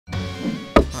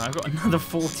Right, I've got another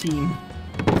 14.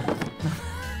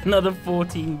 Another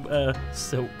 14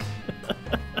 silk.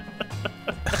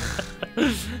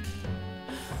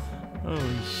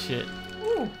 Holy shit.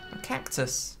 Ooh, a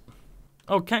cactus.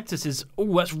 Oh, cactus is...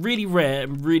 Oh, that's really rare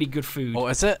and really good food. Oh,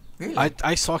 is it? Really?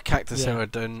 I saw cactus earlier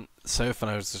down south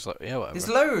and I was just like, yeah, whatever. There's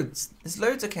loads. There's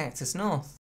loads of cactus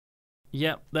north.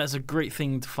 Yep, that's a great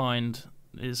thing to find.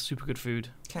 It's super good food.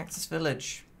 Cactus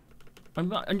Village.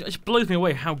 It just blows me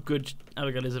away how good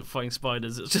Abigail is at fighting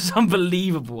spiders. It's just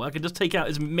unbelievable. I can just take out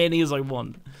as many as I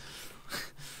want.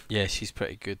 Yeah, she's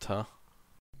pretty good, huh?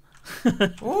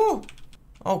 Ooh!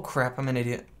 Oh crap, I'm an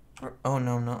idiot. Oh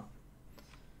no, I'm not.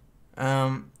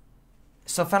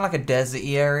 So I found like a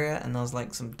deserty area and there was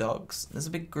like some dogs. There's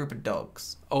a big group of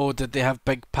dogs. Oh, did they have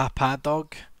Big Papa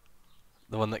Dog?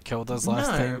 The one that killed us last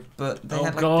time? No, but they Oh,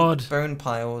 had like God. big bone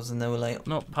piles and they were like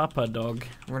Not Papa Dog.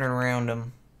 running around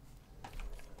them.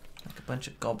 Like a bunch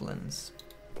of goblins.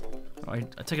 I've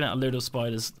taken out a load of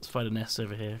spider nests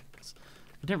over here.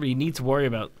 We don't really need to worry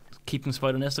about keeping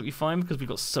spider nests that we find because we've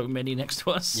got so many next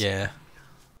to us. Yeah.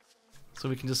 So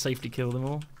we can just safely kill them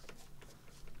all.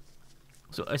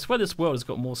 So I swear this world has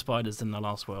got more spiders than the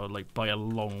last world, like by a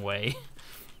long way.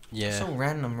 Yeah. It's all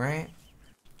random, right?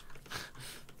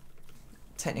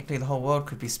 Technically the whole world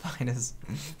could be spiders.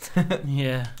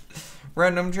 Yeah.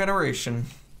 Random generation.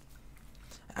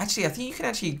 Actually, I think you can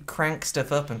actually crank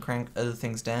stuff up and crank other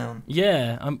things down.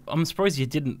 Yeah, I'm surprised you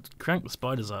didn't crank the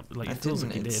spiders up. Like I it feels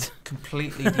didn't. like you It's did.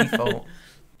 completely default.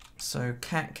 So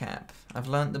cat cap. I've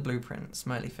learnt the blueprint.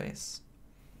 Smiley face.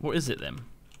 What is it then?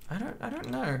 I don't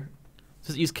know.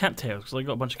 Does it use cattails? Because I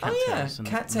got a bunch of Oh yeah, cattails. in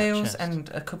that cattails chest. and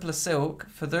a couple of silk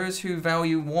for those who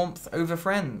value warmth over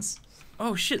friends.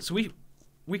 Oh shit! So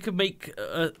we could make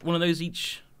one of those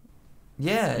each.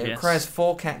 Yeah, it Yes. requires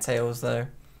 4 cattails though,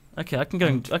 Okay, I can go.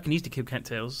 I can easily kill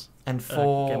cattails. and get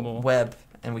 4 more. web,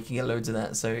 and we can get loads of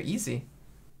that. So easy.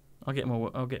 I'll get more.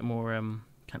 I'll get more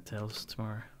cattails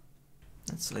tomorrow.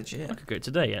 That's legit. I could go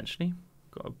today actually.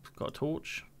 Got a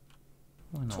torch.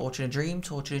 Why not? Torch in a dream.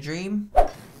 Torch in a dream.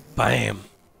 Bam!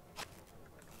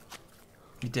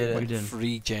 You did What are it. you doing?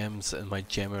 3 gems in my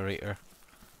generator.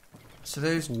 So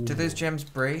do those gems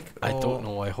break? Or... I don't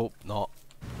know, I hope not.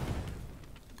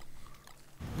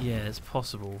 Yeah, it's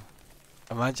possible.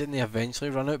 Imagine they eventually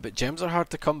run out, but gems are hard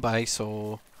to come by,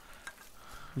 so...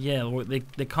 Yeah, well,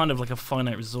 they're kind of like a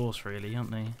finite resource, really,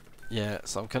 aren't they? Yeah,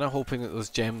 so I'm kind of hoping that those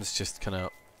gems just kind of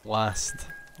last.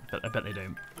 I bet they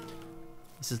don't.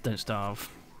 This is Don't Starve.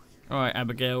 Alright,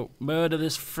 Abigail, murder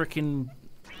this frickin'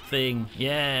 thing.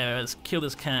 Yeah, let's kill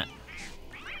this cat.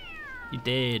 You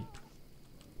did.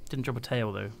 Didn't drop a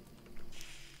tail, though.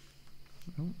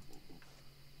 Oh.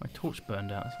 My torch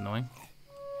burned out, that's annoying.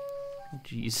 Oh,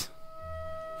 jeez.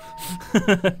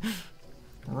 I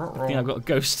think I've got a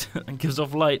ghost that gives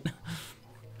off light.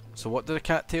 So what do the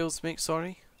cattails make,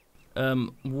 sorry?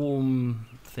 Warm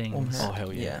things. Warm hat. Oh,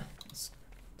 hell yeah.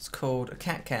 It's called a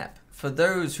cat cap for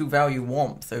those who value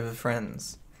warmth over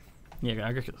friends. Yeah,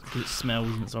 I reckon it smells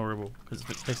and it's horrible because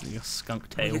it's basically a skunk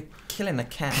tail. You're killing a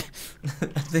cat. I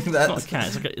think It's that's not a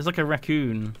cat. It's like a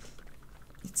raccoon.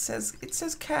 It says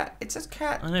cat. It says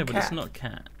cat. I know, but cat. it's not a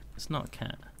cat. It's not a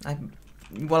cat.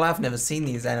 Well, I've never seen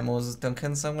these animals,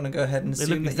 Duncan, so I'm gonna go ahead and They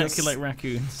assume look that you're exactly like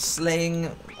raccoons.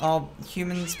 slaying our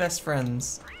humans' best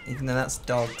friends, even though that's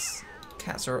dogs.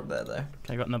 Cats are up there though.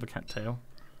 Okay, I got another cat tail.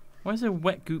 Why is there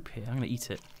wet goop here? I'm gonna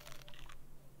eat it.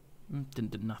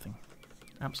 Did nothing.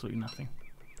 Absolutely nothing.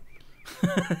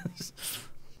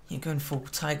 You're going full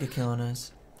tiger kill on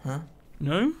us, huh?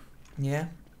 No? Yeah,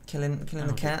 killing the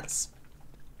Oh. cats.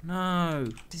 No.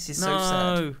 This is so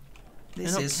sad. No.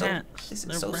 This They're is not so. cats. This is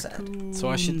They're so sad. raccoons. So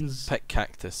I should pick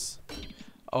cactus.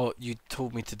 Oh, you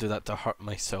told me to do that to hurt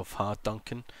myself, huh,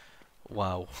 Duncan?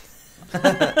 Wow.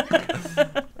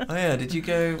 Oh yeah, did you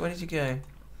go? Where did you go?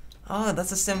 Oh,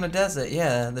 that's a similar desert.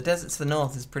 Yeah, the desert to the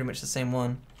north is pretty much the same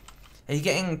one. Are you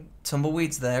getting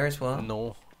tumbleweeds there as well?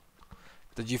 No.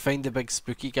 Did you find the big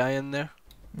spooky guy in there?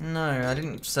 No, I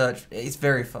didn't search. It's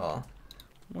very far.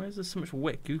 Why is there so much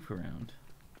wet goop around?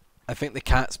 I think the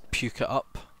cats puke it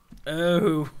up.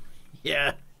 Oh.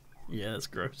 Yeah. Yeah, that's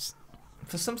gross.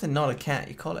 For something not a cat,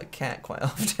 you call it a cat quite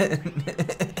often.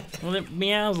 Well, it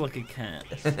meows like a cat.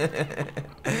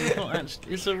 It's not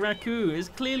actually. It's a raccoon. It's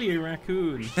clearly a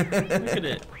raccoon. Look at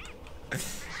it.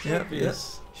 Yep,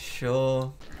 Obvious.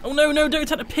 Sure. Oh no, no! Don't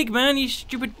attack the pig, man! You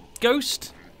stupid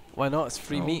ghost! Why not? It's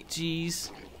free Oh, meat. jeez.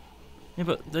 Yeah,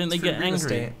 but don't they It's get free real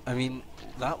angry? estate. I mean,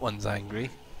 that one's angry.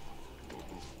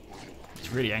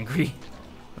 It's really angry.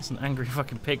 That's an angry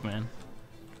fucking pig, man.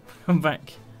 Come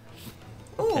back.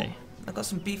 Oh, Okay. I got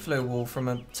some beefalo wool from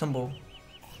a tumble.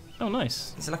 Oh,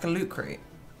 nice. Is it like a loot crate?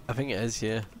 I think it is,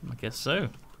 yeah. I guess so.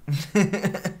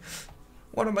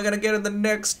 What am I gonna get in the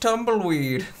next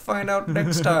tumbleweed? Find out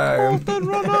next time. Golden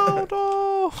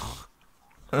Ronaldo!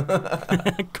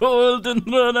 Golden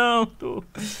Ronaldo.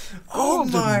 Oh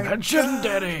my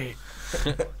legendary.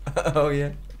 Oh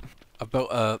yeah. I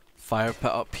built a fire pit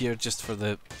up here just for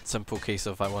the simple case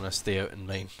of I want to stay out in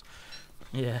mine.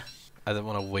 Yeah. I don't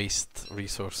want to waste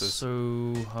resources.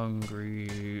 So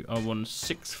hungry. I want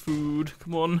 6 food.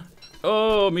 Come on.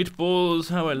 Oh, meatballs.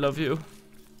 How I love you.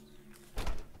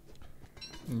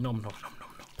 Nom nom nom nom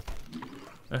nom.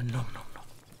 Nom nom nom.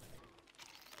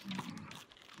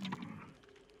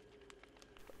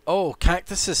 Oh,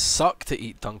 cactuses suck to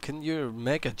eat, Duncan. You're a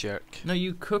mega jerk. No,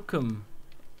 you cook them.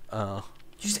 You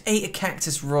just ate a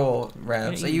cactus raw,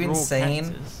 Ravs. Are you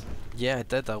insane? Yeah, I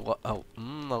did. I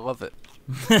love it.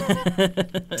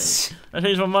 I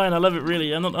changed my mind. I love it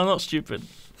really. I'm not stupid.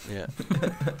 Yeah.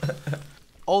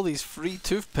 All these free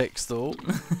toothpicks, though.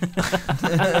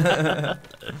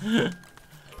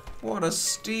 What a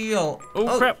steal!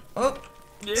 Oh crap! Oh!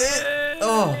 Yeah!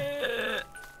 Oh!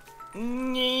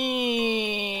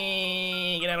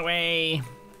 Get out of the way!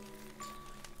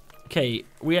 Okay,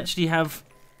 we actually have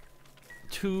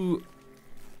too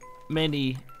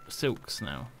many silks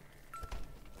now.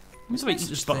 Let's eat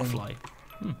this butterfly.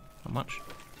 Not much.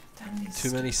 Too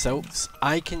many silks.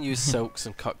 I can use silks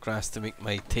and cut grass to make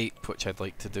my tape, which I'd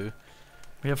like to do.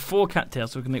 We have 4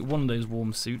 cattails, so we can make one of those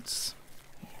warm suits.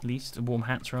 At least, warm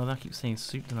hats rather. I keep saying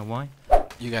suit, don't know why.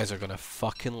 You guys are gonna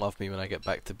fucking love me when I get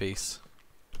back to base.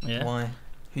 Yeah. Why?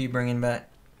 Who you bringing back?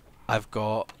 I've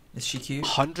got Is she cute?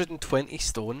 120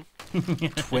 stone,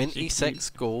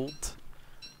 26 gold,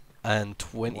 and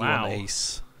 21 Wow.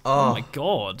 ice. Oh my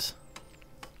god.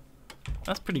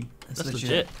 That's pretty. That's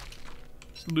legit.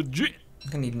 It's legit. I'm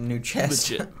gonna need a new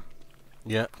chest. Legit.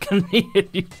 Yeah. Gonna need a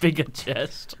new bigger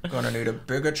chest. Gonna need a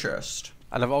bigger chest.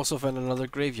 And I've also found another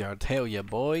graveyard. Hell yeah,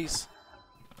 boys.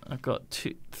 I've got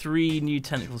 3 new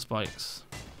tentacle spikes.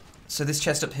 So this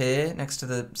chest up here, next to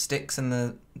the sticks and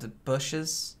the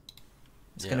bushes,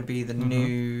 it's gonna be the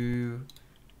new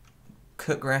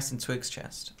cut grass and twigs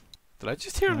chest. Did I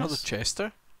just hear another Nice.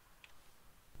 Chester?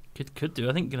 Could do.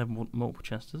 I think you can have multiple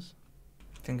chesters.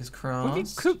 Fingers What crossed. have you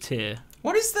cooked here?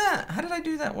 What is that? How did I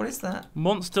do that? What is that?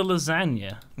 Monster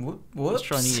lasagna. Whoops. Let's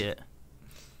try and eat it.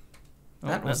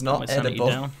 That was put not my sanity edible.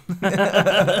 down.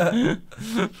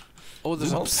 Oh,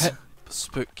 there's Whoops. a pit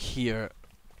spook here.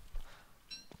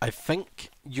 I think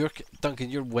you're Duncan.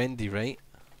 You're Wendy, right?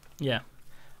 Yeah.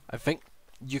 I think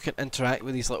you can interact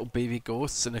with these little baby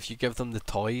ghosts, and if you give them the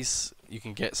toys, you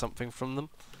can get something from them.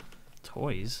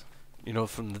 Toys. You know,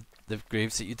 from the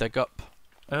graves that you dig up.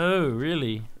 Oh,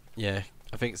 really? Yeah,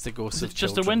 I think it's the ghosts Is of it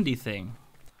just a children. Wendy thing?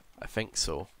 I think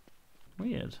so.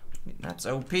 Weird. That's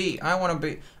OP. I wanna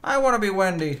be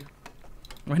Wendy.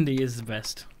 Wendy is the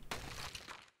best.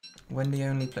 Wendy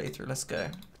only playthrough. Let's go.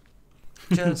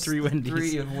 Just 3 Wendy's.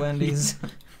 3 of Wendy's.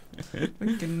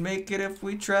 We can make it if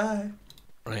we try.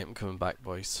 Right, I'm coming back,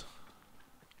 boys.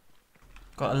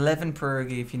 Got 11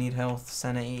 pierogi if you need health,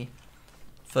 sanity,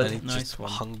 I food. need Nice just one.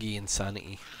 hungry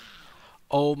insanity.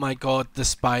 Oh my god, the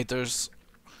spiders.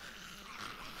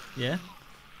 Yeah?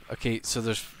 Okay, so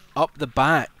there's up the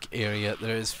back area.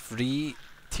 There is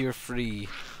tier 3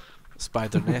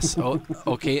 spider nest. Oh,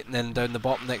 okay, and then down the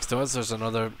bottom next to us, there's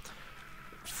another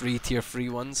 3 tier 3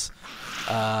 ones.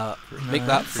 Make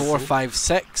that 4, 5,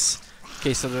 6.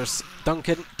 Okay, so there's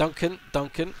Duncan.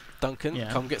 Yeah.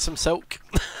 Come get some silk.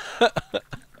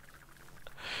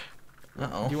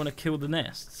 Uh-oh. Do you want to kill the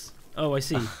nests? Oh, I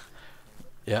see.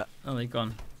 Yeah. Oh, they're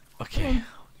gone. Okay.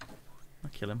 I'll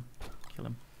kill him. Kill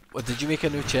him. What, did you make a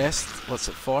new chest? What's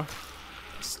it for?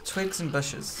 It's twigs and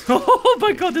bushes. Oh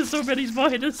my god, there's so many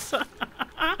spiders.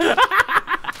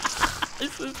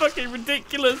 This is fucking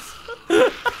ridiculous.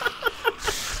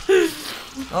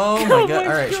 Oh my god.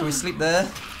 Alright, should we sleep there?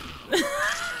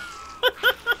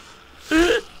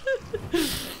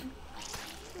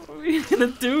 What are we gonna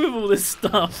do with all this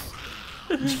stuff?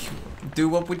 Do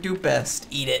what we do best.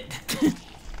 Eat it.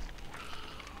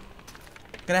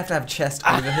 Gonna have chest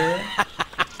over here.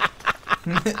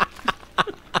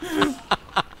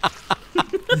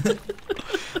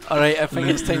 Alright, I think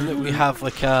it's time that we have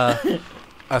like a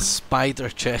spider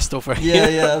chest over here.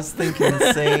 Yeah, I was thinking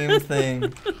the same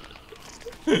thing.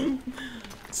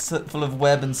 It's full of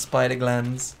web and spider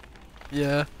glands.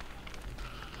 Yeah.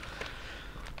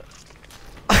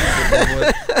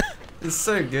 It's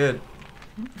so good.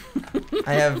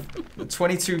 I have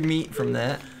 22 meat from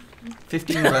that,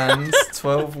 15 glands,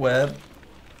 12 web,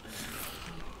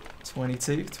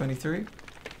 22, 23.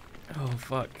 Oh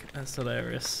fuck, that's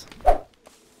hilarious.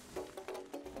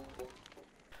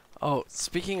 Oh,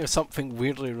 speaking of something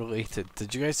weirdly related,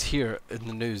 did you guys hear in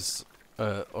the news,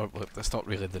 or well, that's not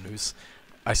really the news,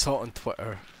 I saw it on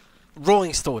Twitter,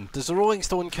 Rolling Stone, does the Rolling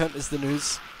Stone count as the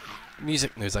news?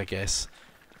 Music news, I guess.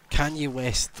 Kanye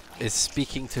West is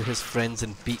speaking to his friends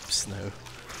in beeps now,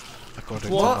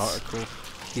 according to an article.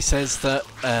 He says that,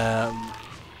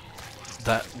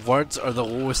 that words are the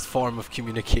lowest form of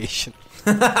communication.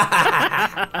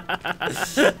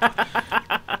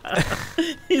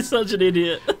 He's such an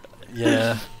idiot.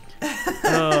 Yeah.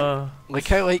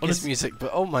 Like, I like his music,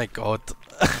 but oh my god.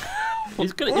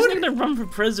 He's gonna run for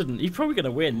president. He's probably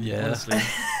gonna win. Yeah. Honestly.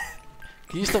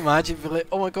 Can you just imagine being like,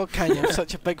 oh my god, Kanye, I'm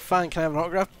such a big fan, can I have an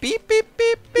autograph? Beep beep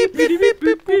beep beep beep beep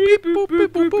beep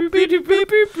beep beep beep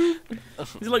beep.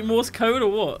 Is it like Morse code or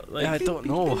what? Like, Yeah, I don't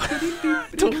know. I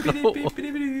don't know. What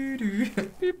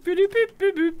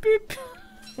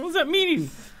does that mean?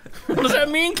 What does that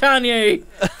mean, Kanye?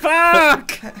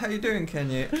 Fuck! How you doing,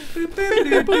 Kenya?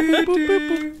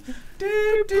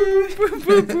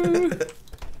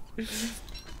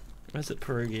 Where's that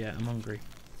pierogi at? I'm hungry.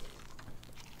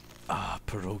 Ah,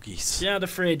 pierogies. Yeah, the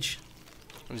fridge.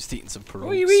 I'm just eating some pierogies.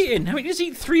 What are you eating? How about you just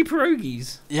eat 3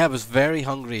 pierogies? Yeah, I was very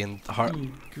hungry and heart.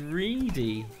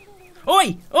 Greedy.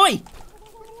 Oi! Oi!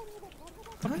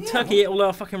 Fucking turkey ate all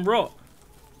our fucking rot.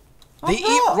 They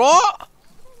eat rot?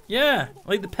 Yeah,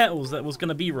 like the petals that was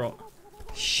gonna be rot.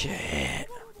 Shit.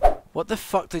 What the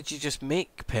fuck did you just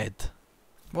make, Ped?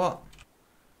 What?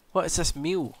 What is this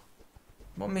meal?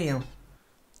 What meal?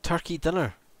 Turkey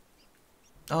dinner.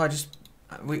 Oh,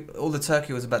 all the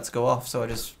turkey was about to go off, so I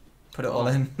just put it all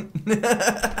in.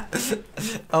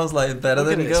 I was like, better Look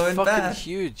than at it, it's going fucking back.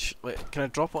 huge. Wait, can I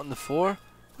drop it on the floor?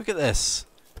 Look at this.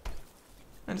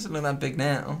 It doesn't look that big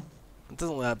now. It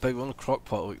doesn't look that big. One crock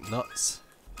pot look nuts.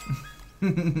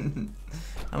 I'm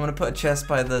gonna put a chest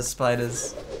by the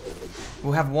spiders.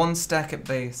 We'll have 1 stack at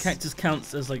base. Cactus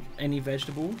counts as like any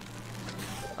vegetable,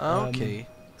 Okay.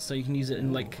 so you can use it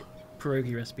in like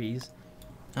pierogi recipes.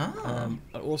 Oh.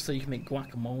 Also, you can make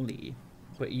guacamole,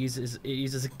 but it uses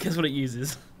guess what it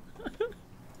uses?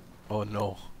 Oh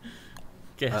no.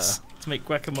 Guess to make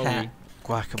guacamole.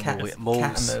 Guacamole. Moles.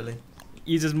 Catamole.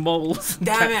 Uses moles. and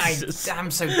Damn it! cactuses. I'm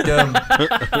so dumb.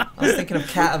 I was thinking of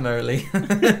catamole.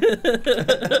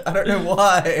 I don't know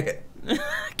why.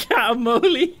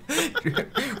 Catamole.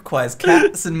 Requires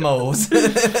cats and moles.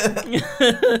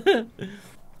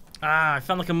 I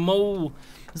found like a mole.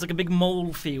 There's like a big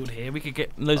mole field here. We could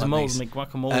get loads of moles and make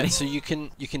guacamole. So you can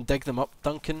dig them up,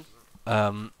 Duncan.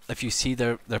 If you see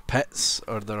their pets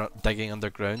or they're digging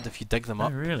underground, if you dig them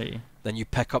up, really? then you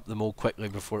pick up the mole quickly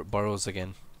before it burrows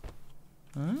again.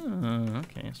 Oh,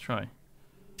 okay, let's try.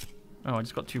 Oh, I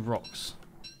just got 2 rocks.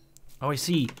 Oh, I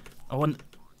see. I want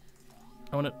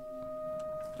it.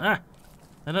 Ah!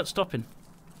 They're not stopping.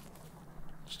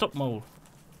 Stop, mole.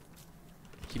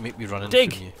 You make me run into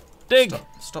Dig! you. Dig!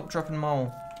 Stop dropping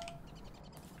mole.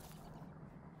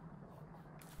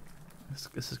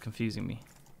 This is confusing me.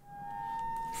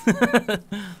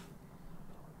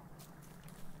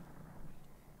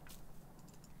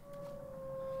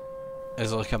 Is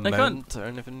there like a mound or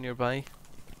anything nearby?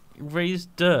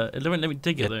 Raised dirt. It won't let me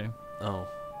dig it though. Oh.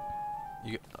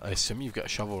 I assume you've got a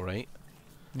shovel, right?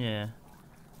 Yeah.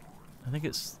 I think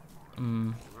it's. I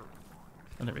don't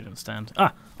really understand.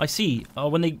 Ah, I see.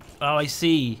 Oh, I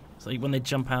see. It's like when they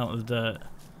jump out of the dirt,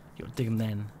 you gotta dig them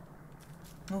then.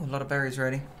 Oh, a lot of berries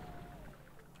ready.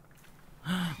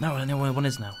 No, I know where one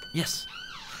is now. Yes.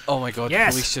 Oh my god,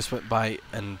 Yes! police just went by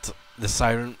and the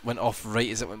siren went off right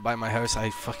as it went by my house.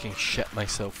 I fucking shit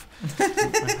myself. I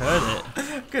heard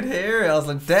it. Could hear it. I was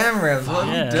like, damn, Revs, what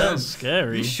have Yeah, you that done? was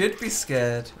scary. You should be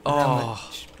scared.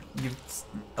 Oh.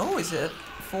 Oh, is it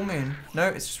a full moon? No,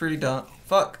 it's just really dark.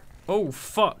 Fuck. Oh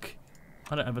fuck!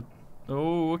 I don't have a.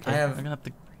 Oh, okay. I'm gonna have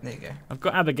to. There you go. I've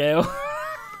got Abigail.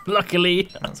 Luckily.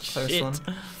 That was a close Shit. one.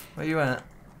 Where you at?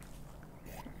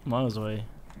 Miles away.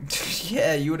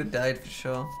 Yeah, you would have died for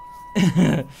sure.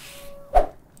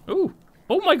 Ooh.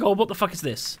 Oh my god! What the fuck is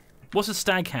this? What's a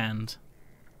stag hand?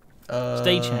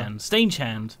 Stage hand. Stage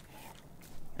hand.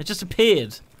 It just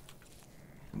appeared.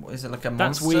 What, is it like a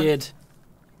That's monster? weird.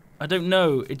 I don't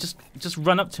know. It just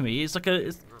run up to me. It's like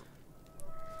a.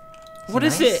 What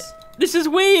is it? This is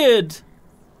weird.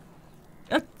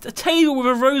 A table with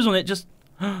a rose on it. Just.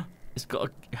 It's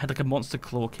got. It had like a monster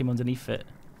claw came underneath it.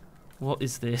 What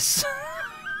is this?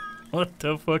 What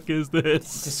the fuck is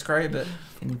this? Describe it.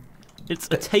 It's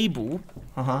a table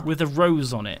Uh-huh. with a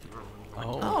rose on it.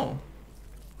 Oh.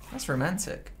 That's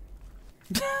romantic.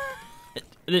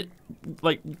 It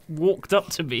like walked up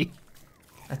to me.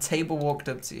 A table walked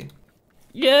up to you.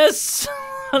 Yes,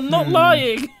 I'm not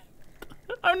lying.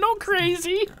 I'm not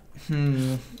crazy.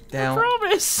 I Down.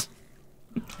 promise.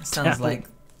 Sounds like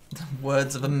the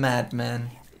words of a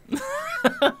madman.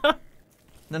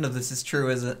 None of this is true,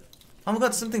 is it? Oh my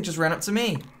god, something just ran up to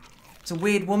me. It's a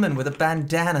weird woman with a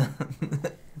bandana.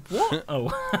 What?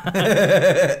 Oh.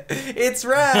 It's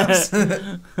Rabs!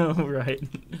 Oh, right.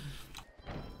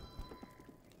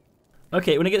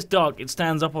 Okay, when it gets dark, it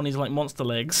stands up on his, like, monster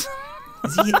legs.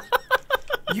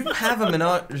 You have a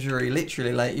menagerie,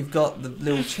 literally. Like, you've got the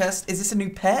little chest. Is this a new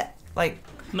pet? Like,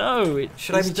 No,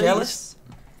 should I be jealous?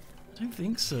 I don't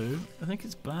think so. I think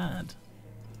it's bad.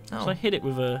 Oh. So I hit it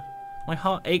with a... My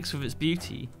heart aches with its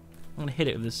beauty. I'm gonna hit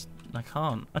it with this... I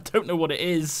can't. I don't know what it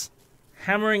is.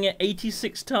 Hammering it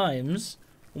 86 times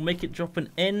will make it drop an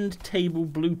end table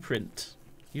blueprint.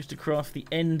 Used to craft the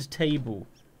end table.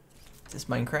 Is this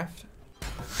Minecraft?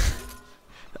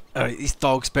 Alright, these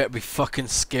dogs better be fucking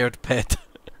scared pet.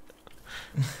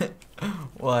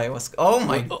 Why? What's... Oh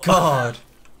my god!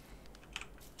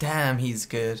 Damn, he's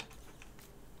good.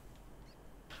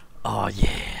 Oh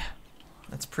yeah.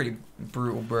 That's pretty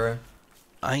brutal, bro.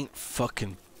 I ain't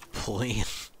fucking playing.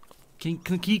 Can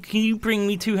you bring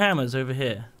me 2 hammers over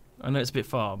here? I know it's a bit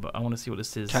far, but I want to see what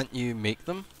this is. Can't you make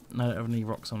them? No, I don't have any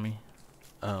rocks on me.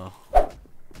 Oh.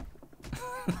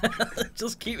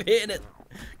 Just keep hitting it.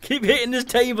 Keep hitting this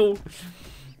table.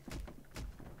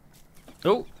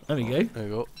 Oh, there we go. There we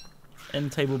go.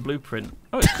 End table blueprint.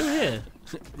 Oh, it's still here.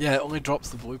 Yeah, it only drops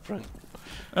the blueprint.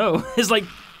 Oh, it's like,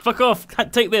 fuck off.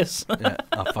 Can't take this. Yeah,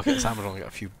 oh fuck it, this hammer's only got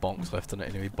a few bonks left in it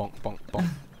anyway. Bonk, bonk, bonk.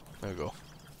 There we go.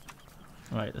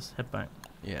 Right, let's head back.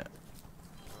 Yeah.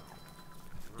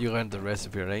 You learned the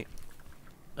recipe, right?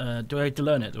 Do I have to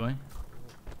learn it, do I?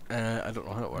 I don't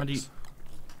know how it works. How do you...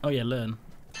 Oh yeah, learn.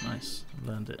 Nice,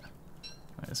 learned it.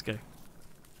 Right, let's go.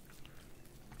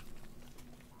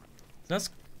 That's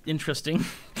interesting.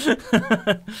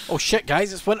 Oh shit,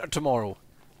 guys, it's winter tomorrow.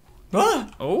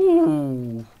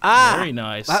 Oh, very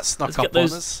nice. That snuck Let's up get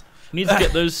those, on us. We need to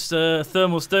get those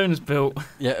thermal stones built.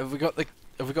 Yeah, have we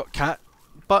got cat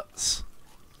butts?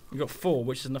 We got 4,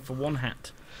 which is enough for 1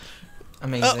 hat.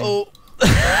 Amazing. Uh-oh.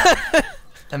 I'm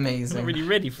Amazing. not really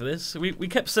ready for this. We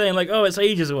kept saying like, oh, it's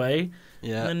ages away.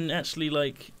 Yeah. And then actually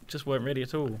like just weren't ready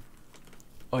at all.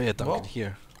 Oh yeah, Duncan, What?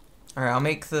 here. Alright, I'll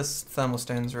make this thermal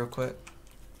stones real quick.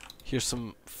 Here's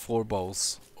some floor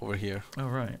balls over here. Oh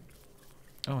right.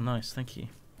 Oh nice, thank you.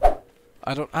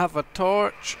 I don't have a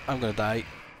torch. I'm gonna die.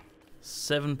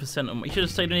 7% on. You should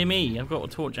have stayed near me. I've got a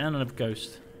torch and a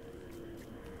ghost.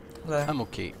 Hello. I'm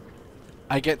okay.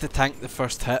 I get to tank the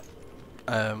first hit,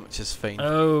 which is fine.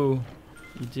 Oh,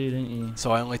 you do, don't you?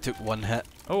 So I only took 1 hit.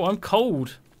 Oh, I'm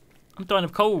cold. I'm dying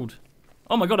of cold.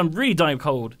 Oh my god, I'm really dying of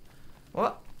cold.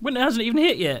 What? Winter hasn't even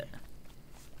hit yet.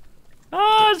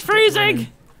 Oh, it's freezing!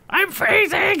 I'm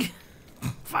freezing!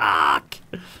 Fuck!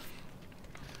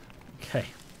 Okay.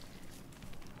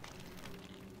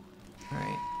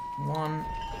 Alright. 1,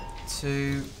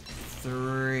 2,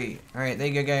 3. Alright, there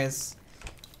you go, guys.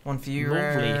 One for you,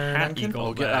 Lovely hat you Duncan. got.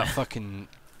 I'll get there. that fucking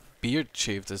beard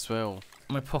shaved as well.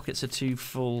 My pockets are too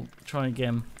full. Try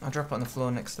again. I'll drop it on the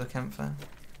floor next to the campfire.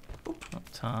 Up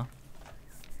tar.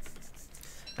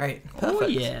 Alright, perfect. Oh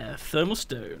yeah, thermal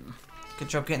stone. Good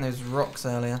job getting those rocks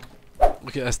earlier.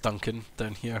 Look at this Duncan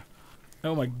down here.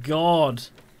 Oh my god.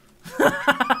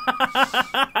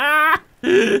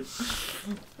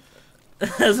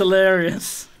 That's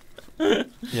hilarious.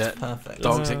 Yeah, Perfect.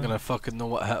 dogs ain't gonna fucking know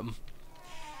what hit him.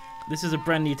 This is a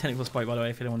brand new technical spike, by the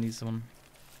way, if anyone needs one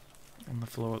on the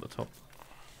floor at the top.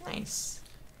 Nice.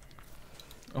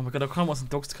 Oh my god, I kind of want some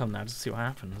dogs to come now just to see what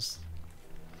happens.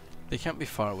 They can't be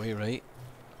far away, right?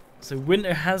 So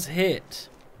winter has hit.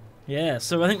 Yeah,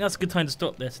 so I think that's a good time to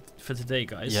stop this for today,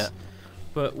 guys. Yeah.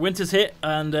 But winter's hit,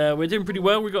 and we're doing pretty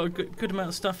well. We've got a good amount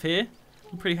of stuff here.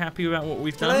 I'm pretty happy about what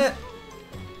we've done.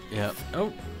 Yeah.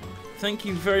 Oh, thank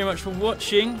you very much for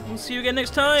watching. We'll see you again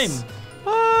next time.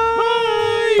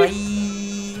 Bye. Bye.